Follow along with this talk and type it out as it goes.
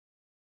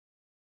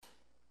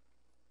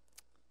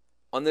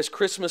On this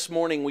Christmas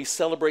morning, we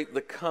celebrate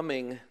the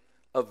coming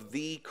of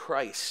the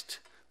Christ,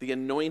 the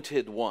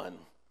anointed one.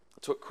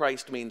 That's what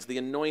Christ means, the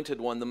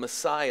anointed one, the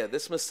Messiah.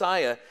 This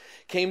Messiah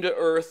came to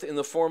earth in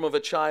the form of a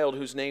child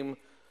whose name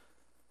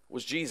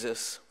was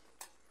Jesus,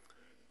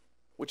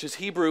 which is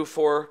Hebrew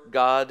for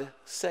God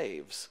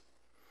saves.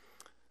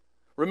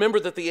 Remember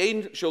that the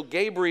angel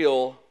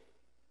Gabriel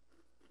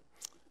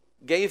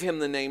gave him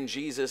the name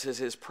Jesus as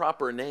his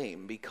proper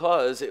name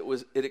because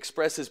it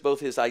expresses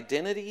both his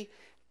identity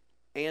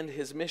and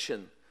his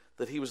mission,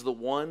 that he was the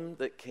one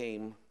that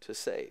came to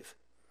save.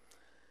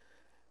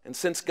 And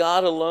since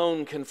God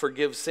alone can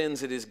forgive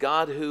sins, it is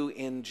God who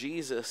in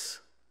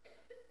Jesus,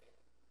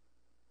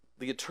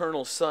 the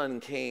eternal Son,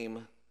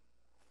 came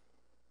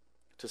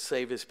to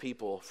save his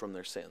people from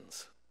their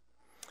sins.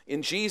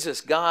 In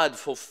Jesus, God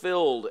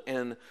fulfilled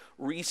and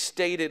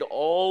restated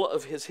all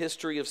of his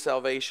history of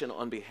salvation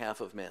on behalf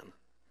of men.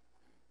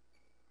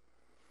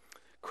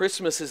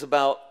 Christmas is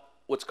about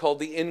what's called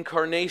the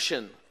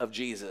incarnation of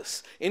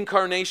Jesus.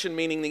 Incarnation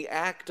meaning the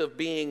act of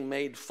being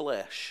made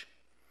flesh.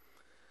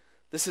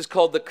 This is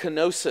called the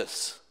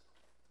kenosis.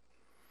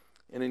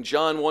 And in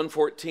John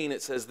 1:14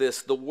 it says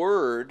this, the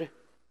Word,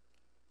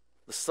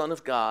 the Son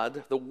of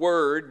God, the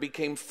Word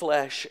became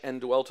flesh and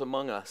dwelt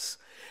among us.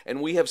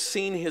 And we have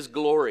seen his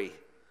glory.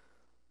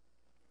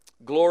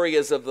 Glory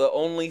as of the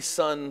only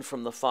Son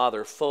from the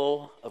Father,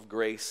 full of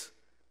grace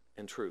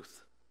and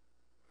truth.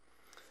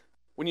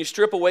 When you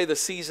strip away the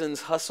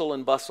season's hustle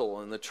and bustle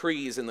and the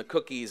trees and the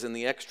cookies and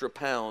the extra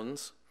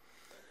pounds,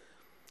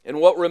 and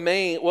what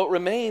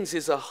remains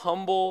is a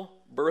humble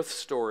birth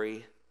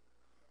story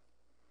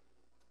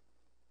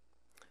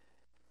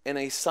and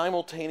a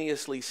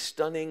simultaneously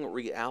stunning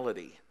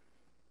reality,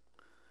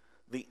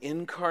 the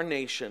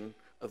incarnation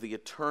of the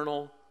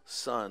eternal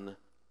Son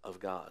of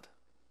God.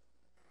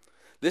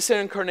 This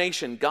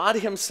incarnation, God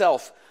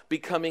himself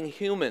becoming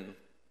human.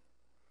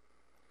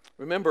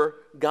 Remember,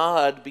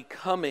 God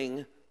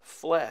becoming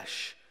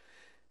flesh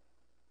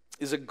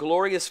is a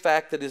glorious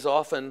fact that is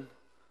often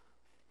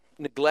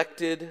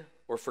neglected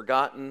or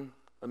forgotten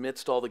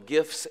amidst all the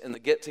gifts and the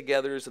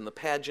get-togethers and the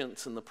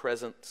pageants and the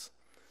presents.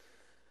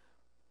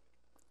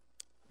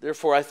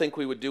 Therefore, I think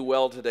we would do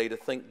well today to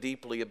think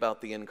deeply about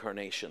the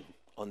incarnation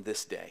on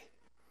this day.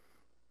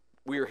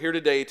 We are here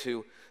today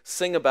to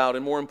sing about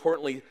and, more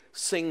importantly,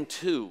 sing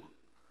to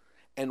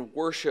and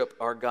worship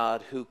our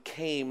God who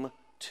came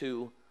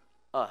to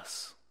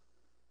us.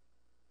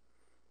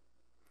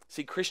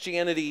 See,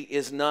 Christianity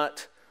is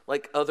not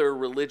like other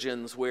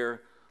religions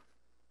where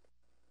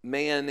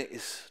man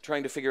is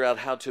trying to figure out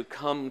how to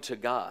come to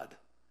God.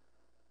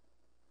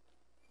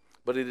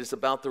 But it is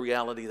about the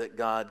reality that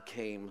God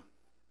came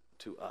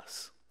to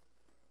us.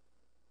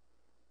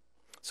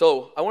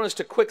 So, I want us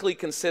to quickly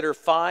consider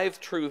 5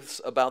 truths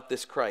about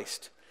this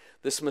Christ,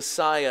 this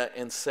Messiah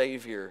and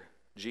Savior,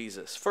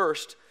 Jesus.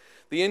 First,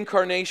 the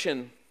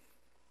incarnation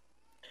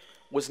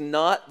was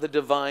not the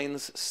divine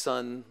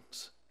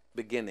Son's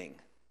beginning.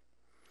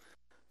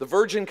 The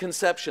virgin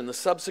conception, the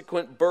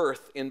subsequent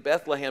birth in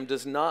Bethlehem,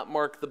 does not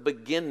mark the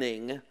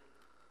beginning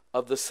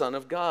of the Son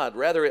of God.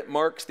 Rather, it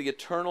marks the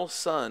eternal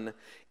Son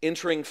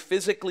entering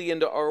physically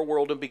into our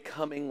world and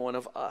becoming one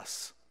of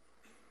us.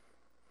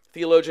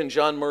 Theologian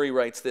John Murray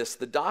writes this,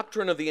 the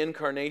doctrine of the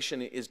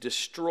incarnation is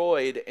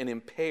destroyed and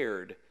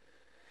impaired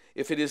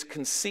if it is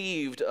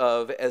conceived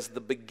of as the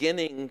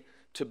beginning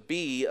to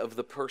be of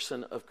the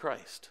person of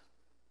Christ.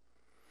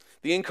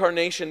 The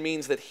incarnation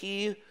means that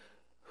he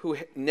who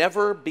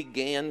never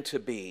began to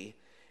be,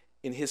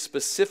 in his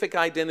specific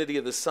identity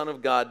of the Son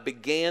of God,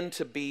 began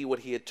to be what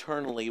he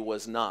eternally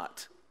was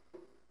not.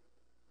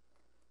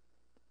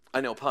 I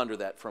know, ponder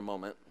that for a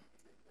moment.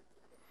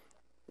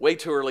 Way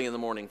too early in the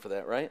morning for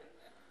that, right?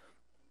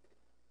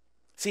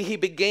 See, he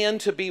began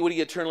to be what he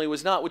eternally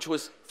was not, which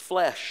was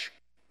flesh.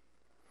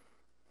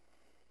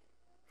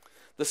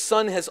 The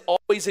Son has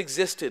always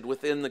existed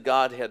within the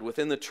Godhead,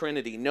 within the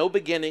Trinity. No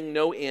beginning,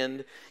 no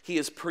end. He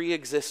is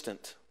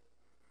pre-existent.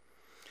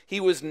 He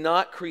was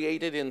not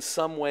created in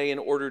some way in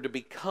order to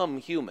become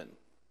human.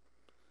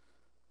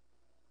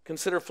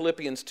 Consider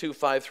Philippians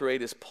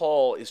 2:5-8 as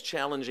Paul is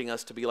challenging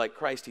us to be like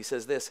Christ. He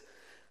says this,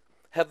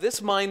 have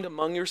this mind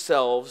among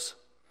yourselves,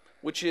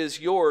 which is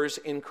yours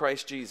in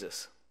Christ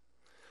Jesus,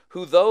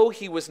 who though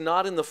he was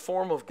not in the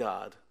form of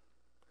God,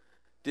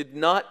 did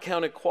not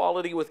count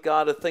equality with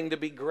God a thing to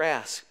be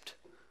grasped.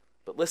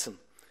 But listen,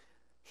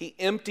 he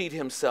emptied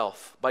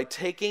himself by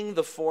taking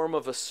the form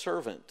of a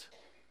servant,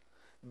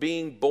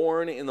 being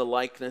born in the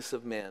likeness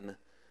of men,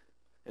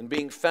 and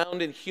being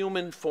found in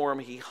human form,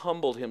 he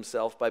humbled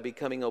himself by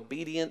becoming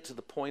obedient to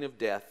the point of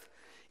death,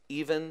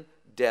 even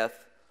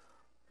death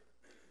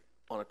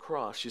on a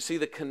cross. You see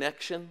the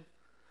connection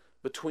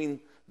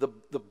between the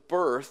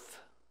birth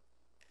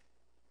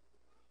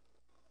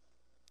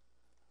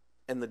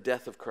and the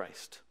death of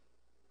Christ.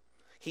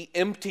 He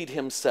emptied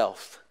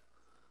himself.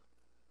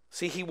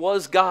 See, he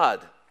was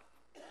God.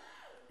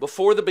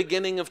 Before the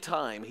beginning of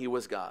time, he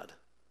was God.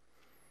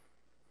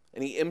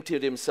 And he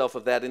emptied himself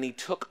of that, and he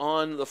took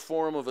on the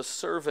form of a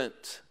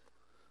servant.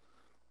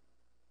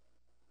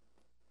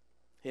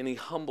 And he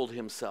humbled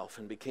himself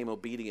and became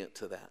obedient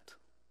to that.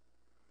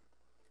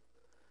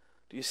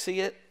 Do you see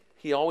it?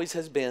 He always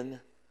has been, and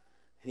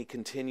he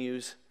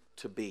continues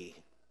to be.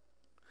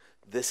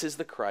 This is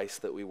the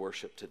Christ that we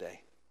worship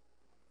today.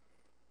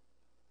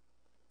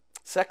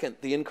 Second,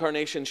 the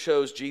incarnation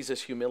shows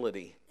Jesus'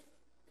 humility.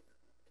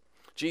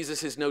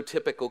 Jesus is no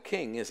typical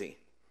king, is he?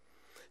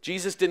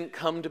 Jesus didn't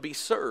come to be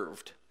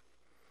served.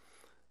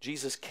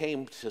 Jesus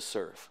came to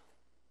serve.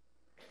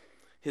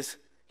 His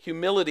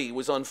humility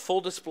was on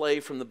full display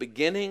from the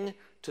beginning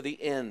to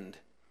the end,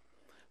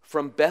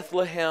 from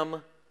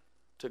Bethlehem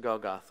to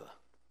Golgotha.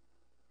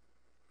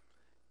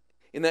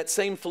 In that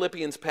same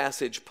Philippians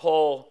passage,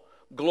 Paul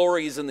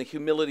glories in the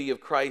humility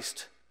of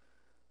Christ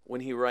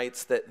when he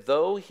writes that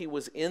though he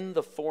was in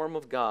the form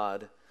of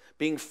God,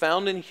 being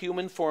found in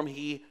human form,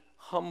 he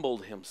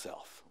humbled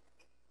himself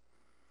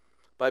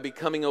by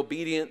becoming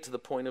obedient to the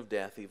point of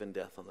death, even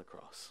death on the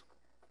cross.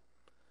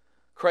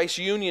 Christ's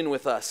union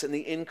with us in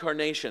the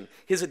incarnation,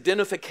 his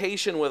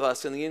identification with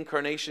us in the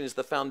incarnation is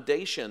the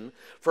foundation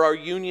for our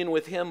union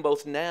with him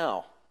both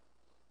now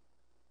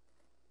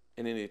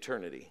and in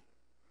eternity.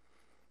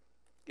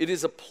 It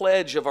is a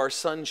pledge of our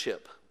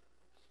sonship.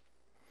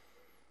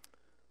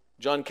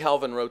 John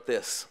Calvin wrote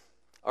this: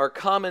 "Our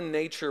common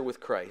nature with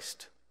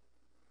Christ,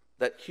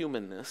 that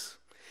humanness,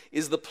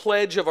 is the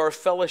pledge of our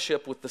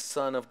fellowship with the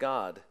Son of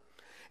God.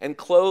 And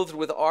clothed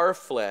with our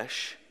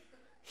flesh,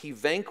 he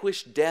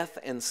vanquished death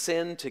and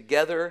sin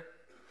together,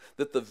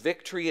 that the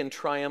victory and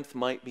triumph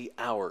might be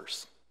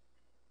ours.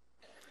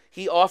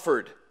 He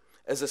offered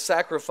as a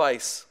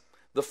sacrifice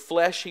the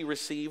flesh he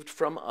received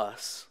from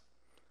us,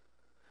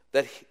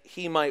 that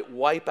he might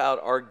wipe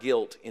out our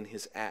guilt in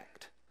his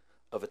act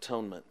of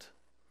atonement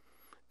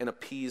and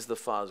appease the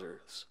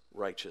Father's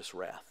righteous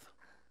wrath."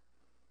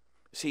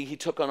 See, he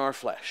took on our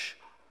flesh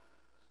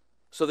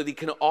so that he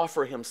can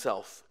offer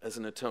himself as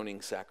an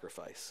atoning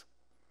sacrifice.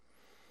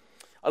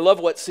 I love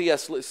what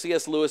C.S.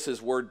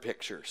 Lewis's word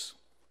pictures.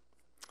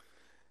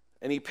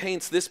 And he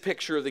paints this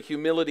picture of the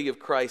humility of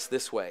Christ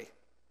this way,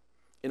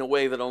 in a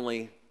way that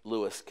only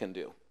Lewis can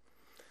do.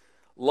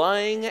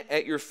 Lying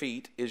at your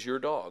feet is your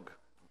dog.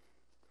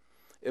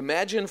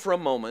 Imagine for a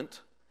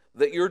moment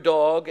that your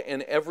dog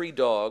and every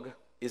dog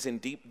is in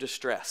deep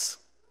distress.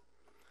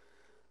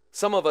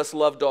 Some of us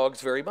love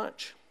dogs very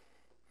much.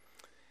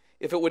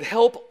 If it would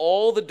help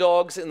all the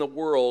dogs in the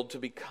world to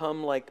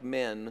become like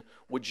men,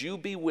 would you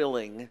be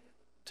willing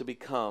to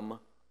become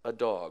a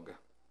dog?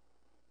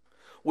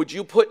 Would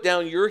you put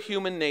down your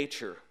human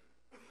nature,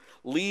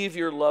 leave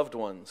your loved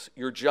ones,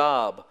 your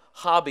job,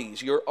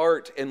 hobbies, your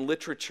art and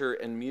literature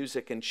and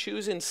music, and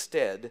choose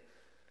instead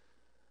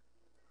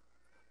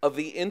of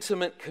the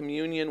intimate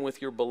communion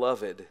with your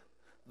beloved,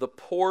 the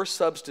poor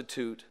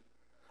substitute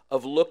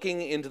of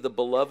looking into the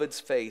beloved's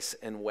face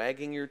and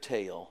wagging your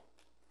tail,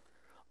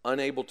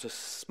 unable to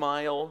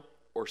smile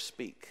or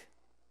speak?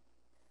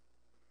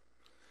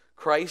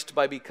 Christ,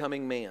 by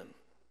becoming man,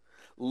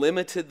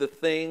 limited the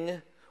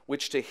thing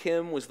which to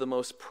him was the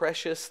most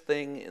precious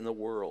thing in the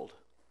world: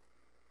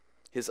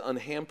 his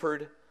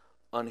unhampered,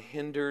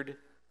 unhindered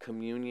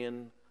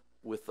communion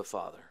with the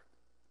Father.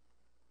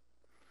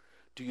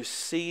 Do you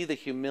see the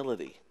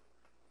humility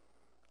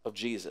of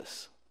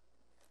Jesus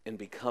in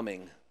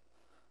becoming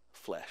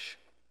flesh?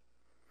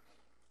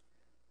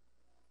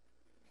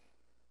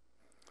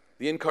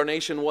 The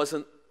incarnation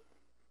wasn't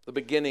the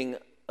beginning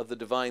of the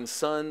divine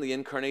Son. The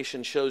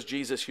incarnation shows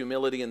Jesus'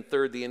 humility. And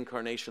third, the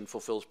incarnation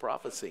fulfills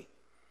prophecy.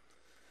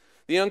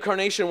 The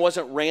incarnation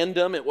wasn't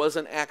random. It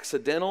wasn't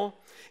accidental.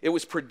 It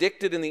was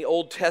predicted in the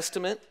Old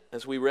Testament,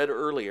 as we read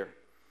earlier,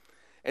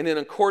 and in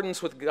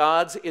accordance with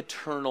God's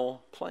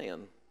eternal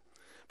plan.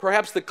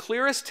 Perhaps the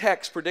clearest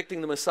text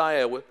predicting the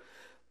Messiah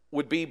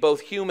would be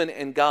both human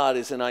and God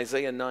is in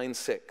Isaiah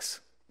 9:6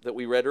 that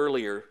we read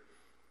earlier.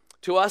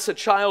 "To us a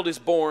child is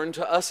born,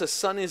 to us a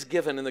son is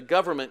given, and the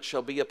government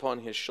shall be upon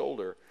his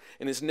shoulder,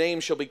 and his name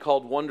shall be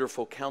called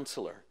Wonderful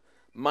Counselor,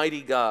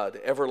 Mighty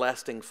God,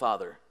 Everlasting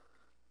Father,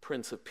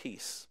 Prince of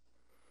Peace."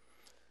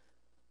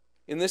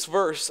 In this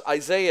verse,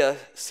 Isaiah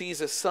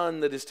sees a son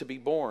that is to be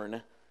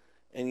born,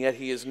 and yet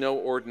he is no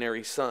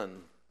ordinary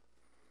son.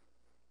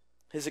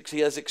 He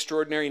has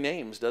extraordinary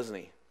names, doesn't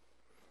he?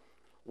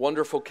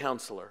 Wonderful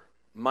Counselor,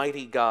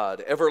 Mighty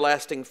God,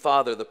 Everlasting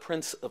Father, the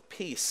Prince of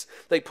Peace.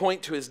 They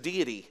point to his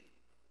deity.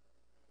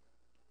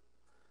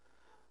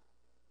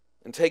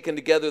 And taken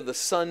together, the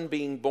Son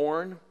being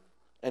born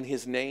and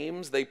his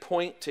names, they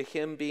point to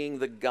him being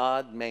the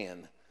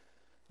God-man,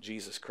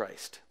 Jesus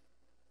Christ.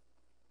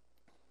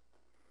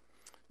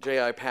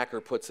 J.I. Packer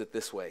puts it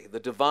this way: the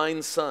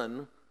divine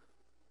Son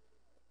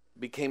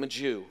became a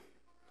Jew.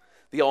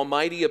 The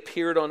Almighty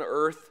appeared on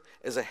earth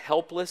as a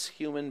helpless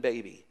human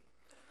baby,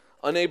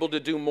 unable to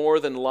do more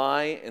than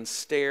lie and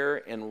stare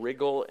and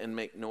wriggle and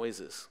make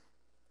noises.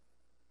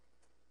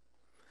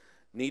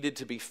 Needed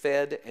to be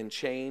fed and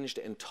changed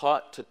and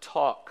taught to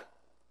talk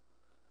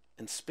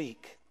and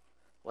speak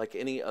like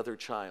any other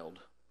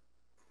child.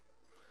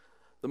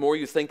 The more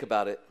you think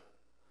about it,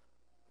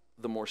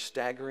 the more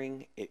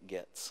staggering it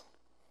gets.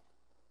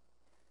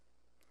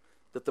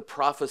 that the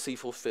prophecy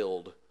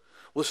fulfilled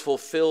was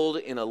fulfilled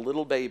in a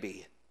little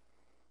baby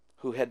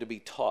who had to be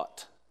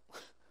taught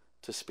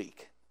to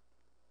speak.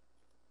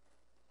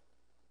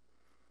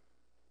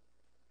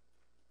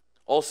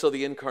 Also,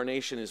 the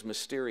incarnation is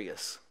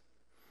mysterious.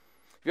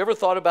 Have you ever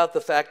thought about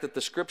the fact that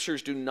the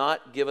scriptures do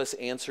not give us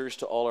answers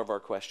to all of our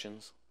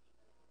questions?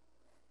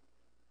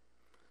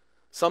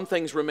 Some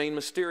things remain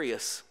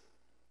mysterious.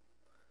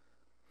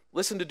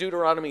 Listen to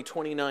Deuteronomy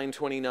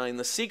 29:29.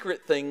 The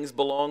secret things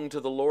belong to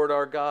the Lord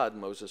our God,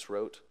 Moses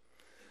wrote.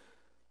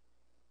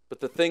 But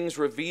the things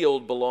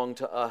revealed belong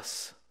to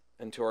us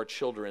and to our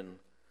children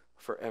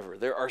forever.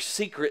 There are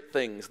secret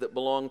things that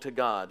belong to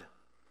God.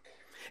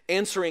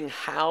 Answering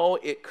how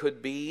it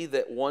could be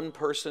that one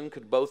person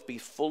could both be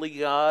fully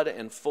God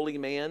and fully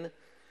man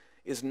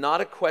is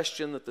not a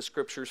question that the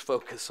scriptures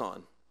focus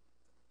on.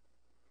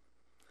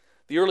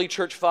 The early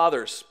church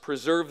fathers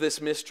preserved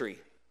this mystery.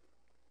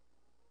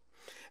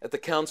 At the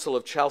Council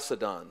of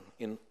Chalcedon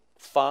in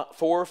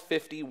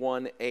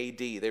 451 AD,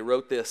 they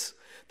wrote this,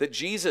 that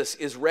Jesus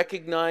is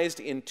recognized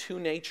in two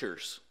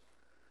natures,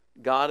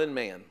 God and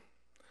man,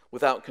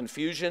 without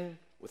confusion,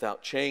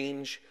 without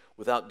change,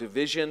 without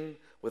division,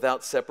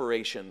 without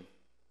separation.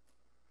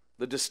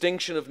 The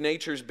distinction of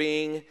natures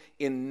being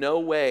in no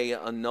way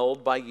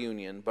annulled by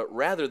union, but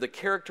rather the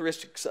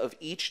characteristics of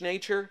each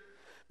nature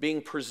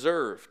being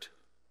preserved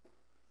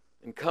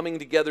and coming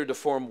together to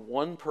form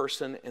one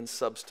person and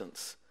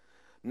substance.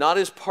 Not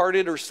as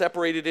parted or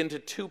separated into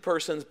two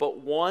persons, but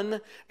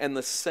one and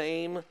the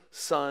same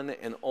Son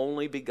and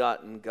only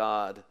begotten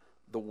God,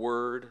 the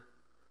Word,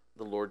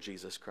 the Lord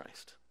Jesus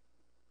Christ.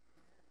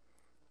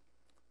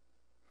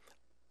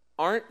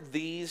 Aren't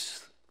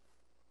these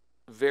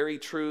very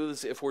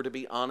truths, if we're to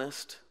be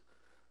honest?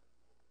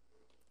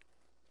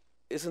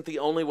 Isn't the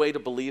only way to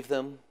believe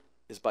them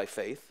is by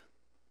faith?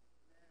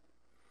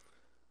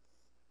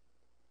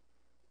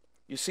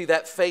 You see,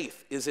 that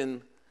faith is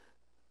in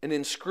an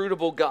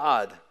inscrutable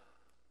God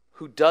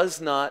who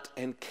does not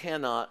and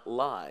cannot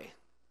lie.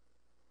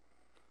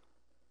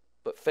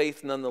 But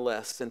faith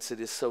nonetheless, since it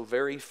is so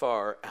very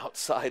far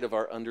outside of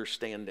our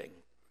understanding.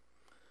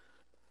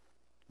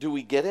 Do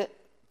we get it?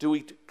 Do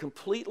we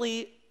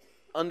completely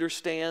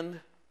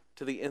understand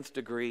to the nth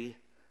degree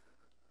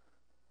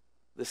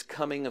this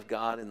coming of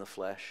God in the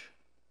flesh?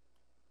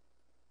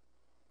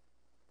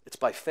 It's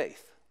by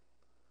faith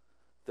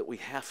that we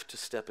have to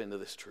step into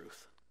this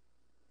truth,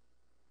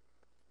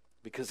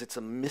 because it's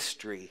a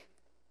mystery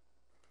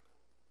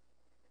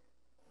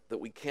that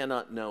we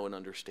cannot know and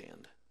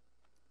understand.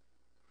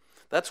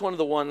 That's one of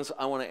the ones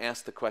I want to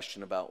ask the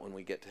question about when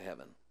we get to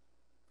heaven.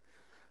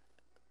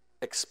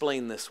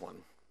 Explain this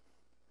one.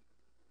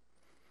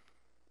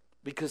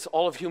 Because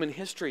all of human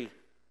history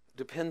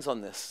depends on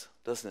this,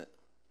 doesn't it?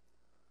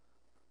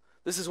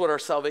 This is what our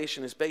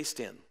salvation is based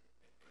in.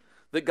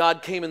 That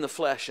God came in the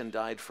flesh and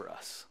died for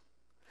us.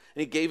 And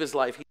He gave His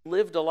life. He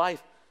lived a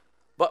life,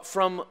 but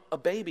from a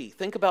baby.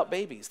 Think about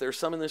babies. There's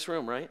some in this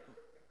room, right?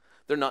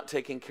 They're not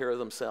taking care of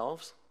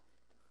themselves.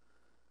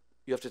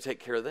 You have to take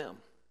care of them.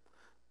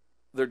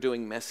 They're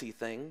doing messy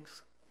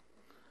things.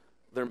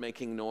 They're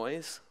making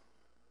noise.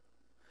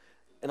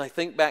 And I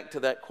think back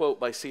to that quote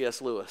by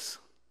C.S. Lewis,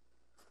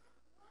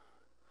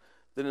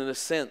 that in a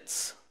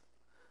sense,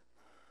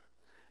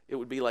 it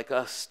would be like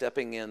us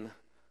stepping in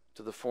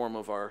to the form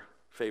of our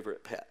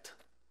favorite pet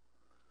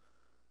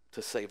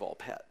to save all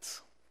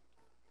pets.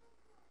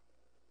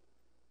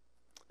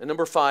 And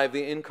number 5,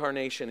 the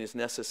incarnation is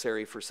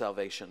necessary for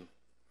salvation.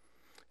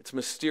 It's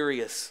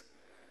mysterious.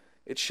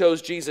 It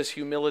shows Jesus'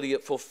 humility.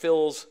 It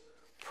fulfills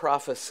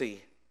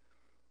prophecy.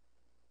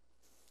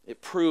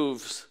 It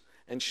proves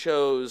and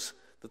shows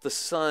that the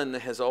Son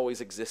has always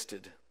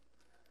existed.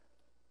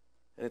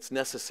 And it's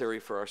necessary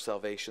for our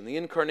salvation. The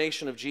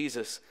incarnation of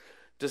Jesus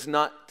does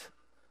not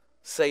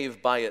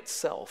save by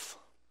itself,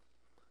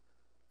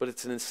 but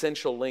it's an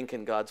essential link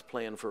in God's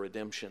plan for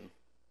redemption.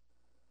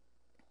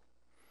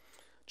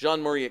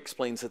 John Murray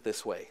explains it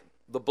this way.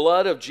 The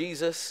blood of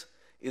Jesus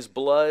is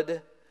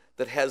blood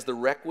that has the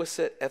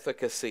requisite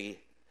efficacy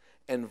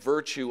and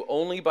virtue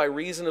only by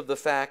reason of the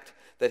fact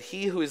that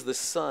He who is the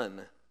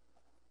Son,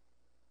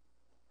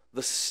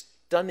 the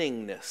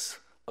stunningness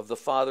of the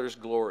Father's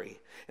glory,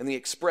 and the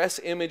express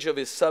image of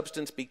His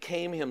substance,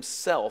 became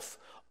Himself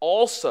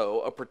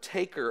also a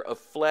partaker of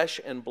flesh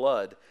and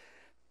blood,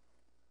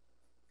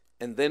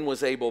 and then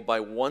was able by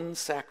one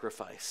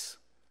sacrifice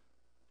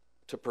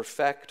to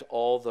perfect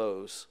all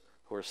those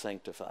who are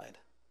sanctified.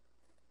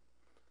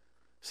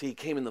 See, He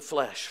came in the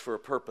flesh for a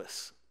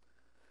purpose,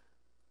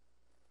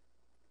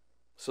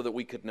 so that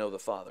we could know the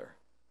Father,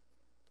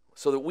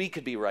 so that we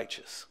could be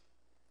righteous,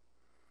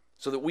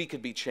 so that we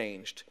could be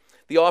changed.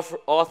 The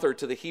author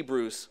to the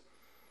Hebrews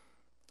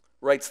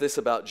writes this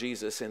about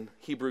Jesus in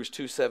Hebrews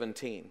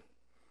 2:17.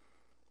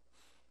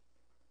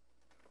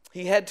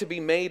 He had to be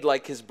made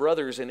like His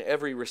brothers in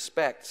every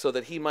respect, so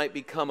that He might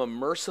become a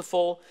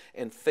merciful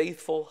and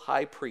faithful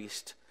high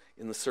priest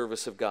in the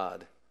service of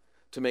God,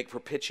 to make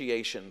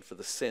propitiation for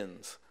the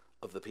sins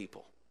of the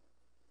people.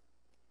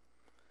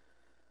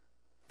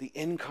 The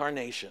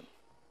incarnation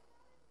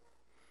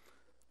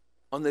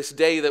on this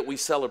day that we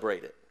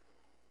celebrate it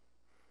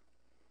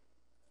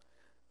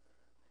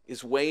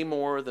is way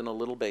more than a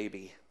little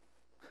baby.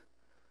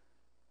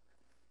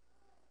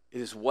 It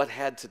is what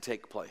had to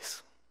take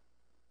place.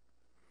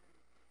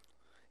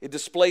 It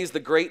displays the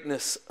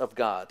greatness of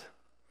God.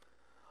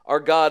 Our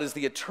God is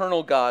the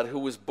eternal God who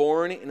was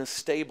born in a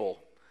stable,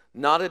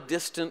 not a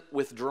distant,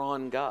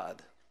 withdrawn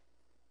God.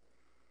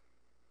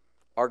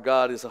 Our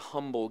God is a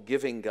humble,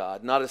 giving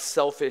God, not a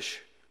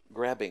selfish,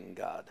 grabbing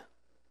God.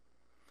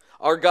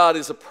 Our God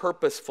is a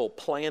purposeful,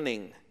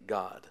 planning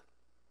God,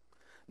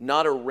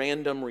 not a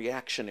random,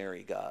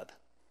 reactionary God.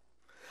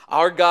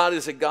 Our God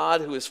is a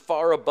God who is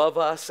far above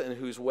us and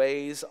whose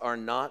ways are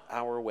not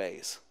our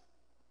ways.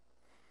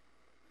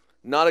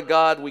 Not a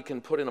God we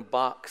can put in a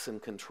box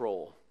and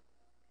control.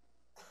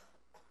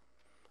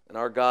 And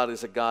our God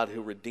is a God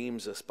who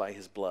redeems us by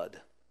his blood,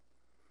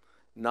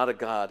 not a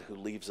God who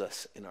leaves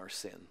us in our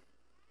sin.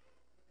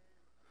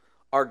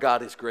 Our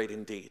God is great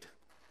indeed.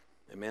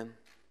 Amen.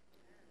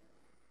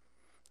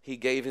 He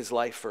gave his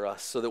life for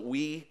us so that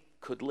we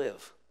could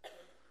live.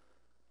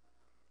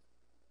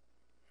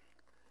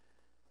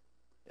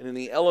 And in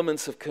the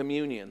elements of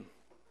communion,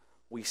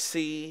 we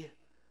see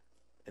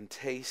and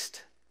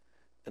taste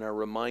and are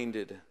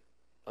reminded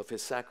of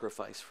his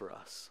sacrifice for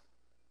us.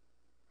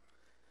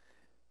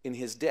 In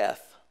his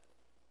death,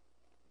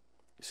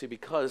 you see,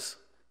 because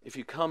if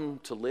you come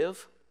to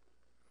live,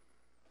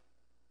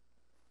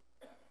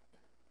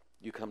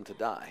 you come to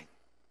die.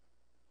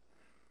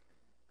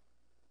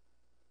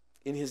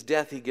 In his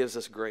death, he gives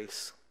us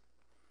grace,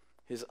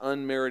 his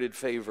unmerited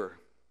favor.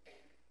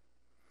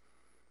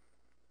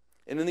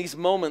 And in these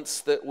moments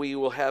that we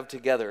will have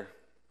together,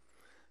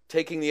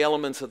 taking the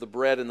elements of the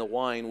bread and the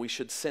wine, we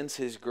should sense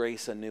his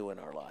grace anew in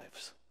our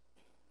lives.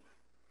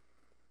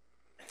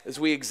 As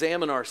we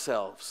examine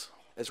ourselves,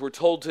 as we're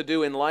told to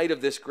do in light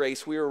of this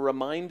grace, we are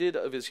reminded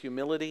of his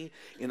humility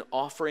in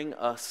offering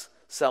us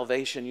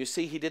salvation. You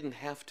see, he didn't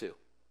have to.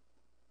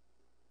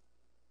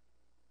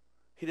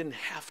 He didn't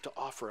have to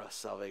offer us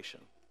salvation.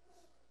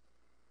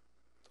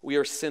 We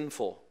are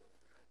sinful.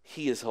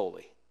 He is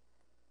holy.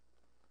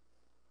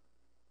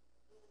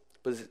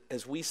 But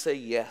as we say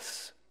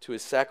yes to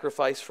his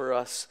sacrifice for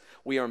us,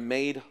 we are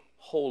made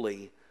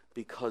holy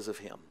because of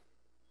him.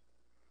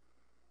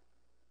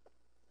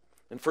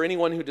 And for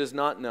anyone who does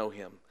not know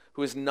him,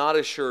 who is not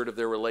assured of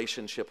their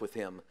relationship with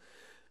him,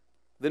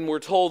 then we're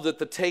told that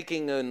the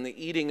taking and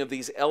the eating of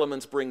these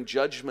elements bring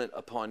judgment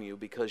upon you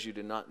because you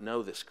do not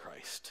know this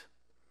Christ,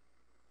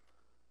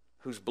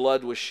 whose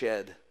blood was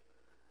shed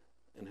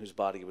and whose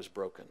body was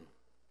broken.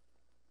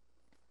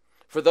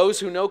 For those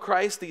who know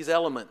Christ, these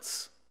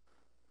elements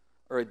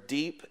are a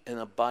deep and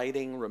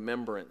abiding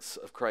remembrance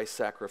of Christ's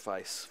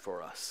sacrifice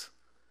for us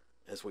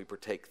as we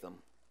partake them.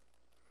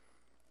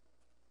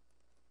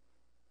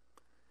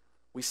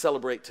 We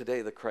celebrate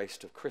today the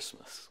Christ of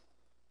Christmas.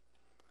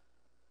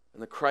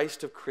 And the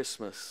Christ of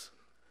Christmas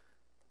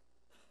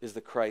is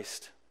the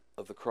Christ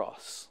of the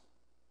cross.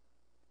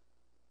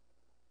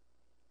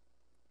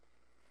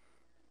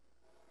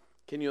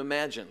 Can you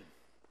imagine?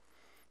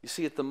 You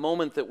see, at the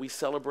moment that we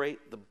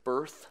celebrate the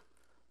birth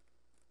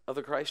of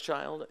the Christ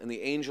child and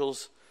the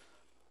angels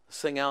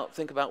sing out,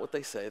 think about what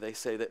they say. They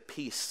say that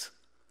peace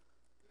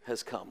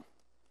has come.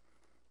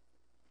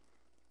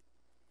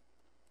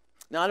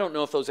 Now, I don't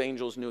know if those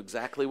angels knew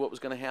exactly what was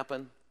going to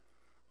happen,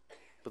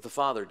 but the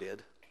Father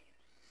did.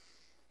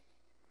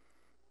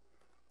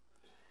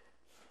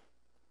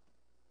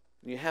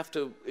 You have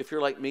to, if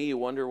you're like me, you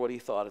wonder what he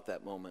thought at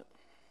that moment.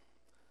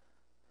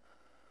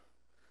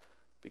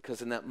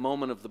 Because in that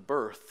moment of the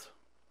birth,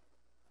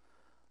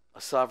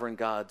 a sovereign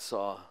God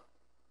saw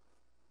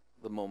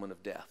the moment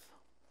of death,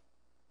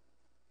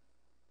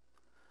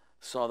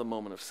 saw the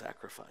moment of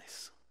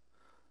sacrifice,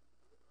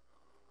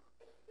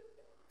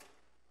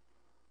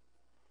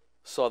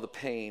 saw the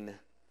pain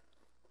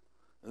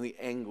and the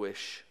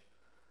anguish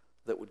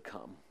that would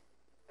come.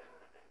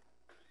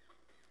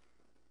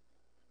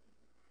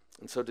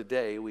 And so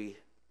today we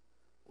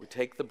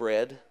take the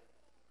bread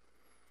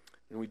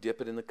and we dip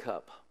it in the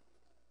cup.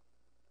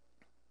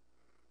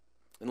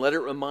 And let it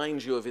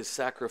remind you of his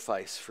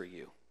sacrifice for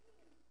you.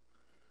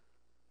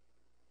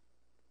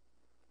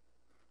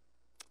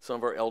 Some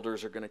of our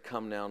elders are going to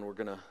come now and we're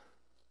going to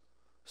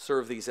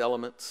serve these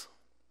elements.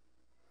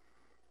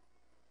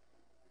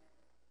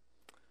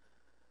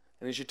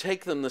 And as you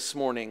take them this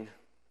morning,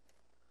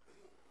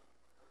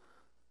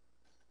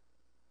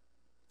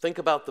 think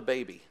about the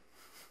baby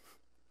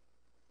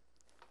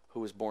who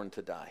was born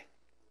to die.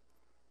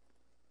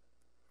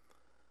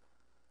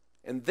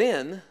 And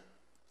then,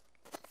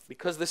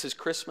 because this is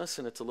Christmas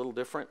and it's a little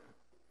different,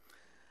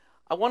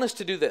 I want us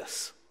to do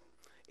this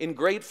in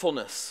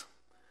gratefulness,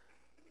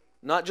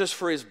 not just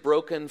for his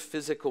broken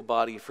physical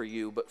body for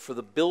you, but for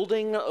the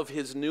building of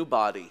his new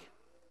body,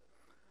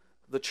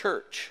 the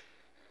church.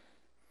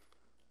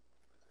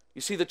 You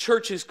see, the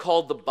church is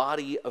called the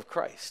body of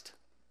Christ.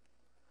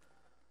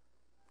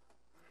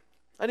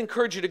 I'd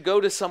encourage you to go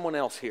to someone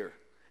else here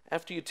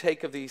after you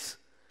take of these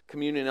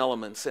communion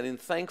elements and in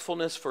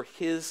thankfulness for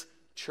his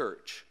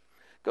church,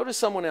 Go to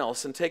someone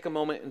else and take a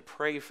moment and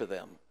pray for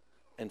them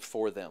and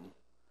for them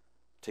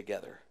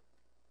together.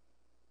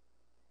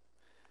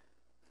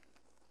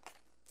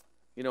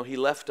 You know, he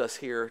left us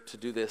here to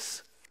do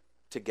this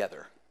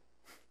together.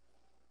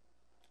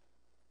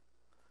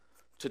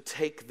 To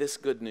take this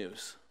good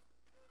news,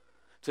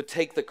 to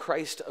take the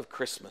Christ of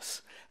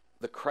Christmas,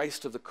 the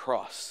Christ of the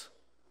cross,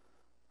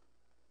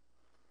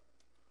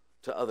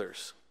 to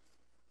others.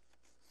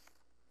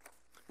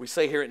 We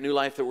say here at New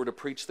Life that we're to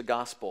preach the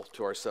gospel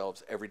to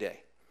ourselves every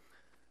day.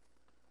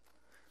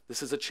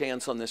 This is a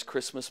chance on this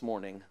Christmas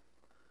morning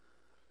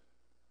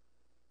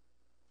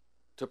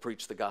to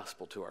preach the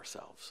gospel to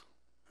ourselves.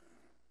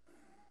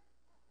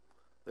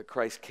 That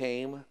Christ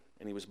came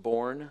and he was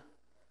born, and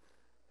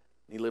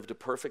he lived a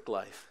perfect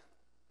life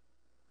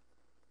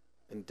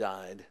and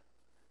died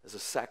as a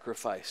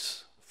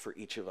sacrifice for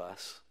each of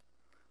us.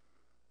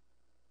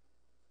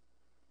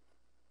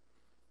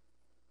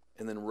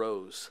 And then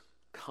rose,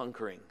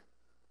 conquering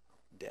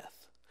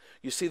death.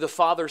 You see, the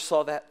Father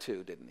saw that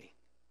too, didn't he?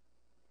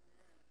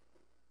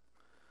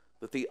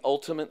 That the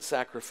ultimate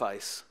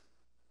sacrifice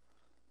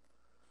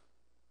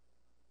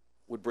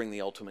would bring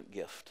the ultimate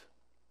gift.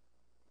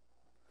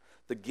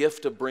 The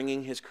gift of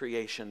bringing his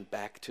creation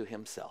back to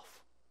himself.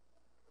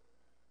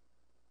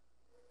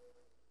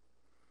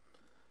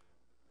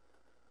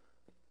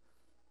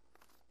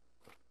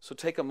 So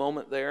take a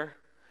moment there,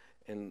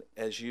 and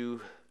as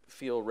you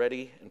feel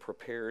ready and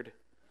prepared,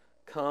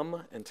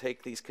 come and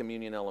take these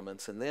communion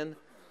elements. And then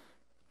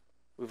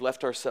we've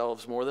left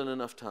ourselves more than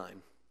enough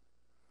time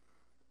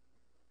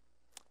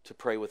to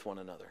pray with one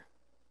another.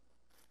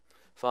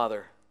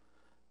 Father,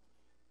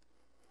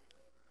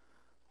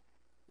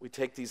 we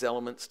take these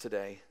elements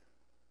today.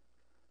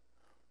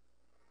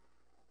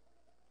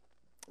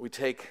 We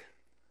take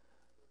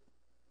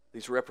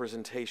these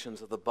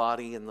representations of the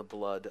body and the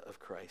blood of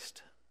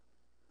Christ.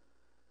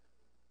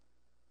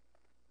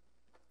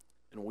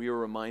 And we are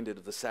reminded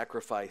of the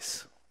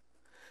sacrifice,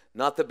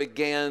 not that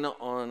began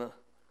on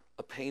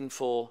a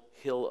painful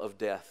hill of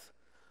death,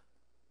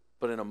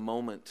 but in a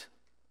moment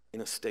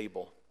in a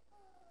stable.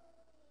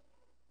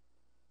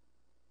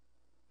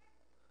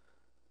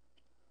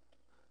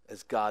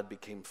 As God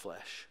became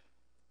flesh.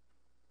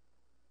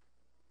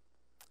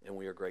 And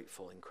we are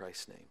grateful in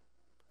Christ's name.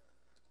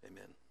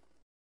 Amen.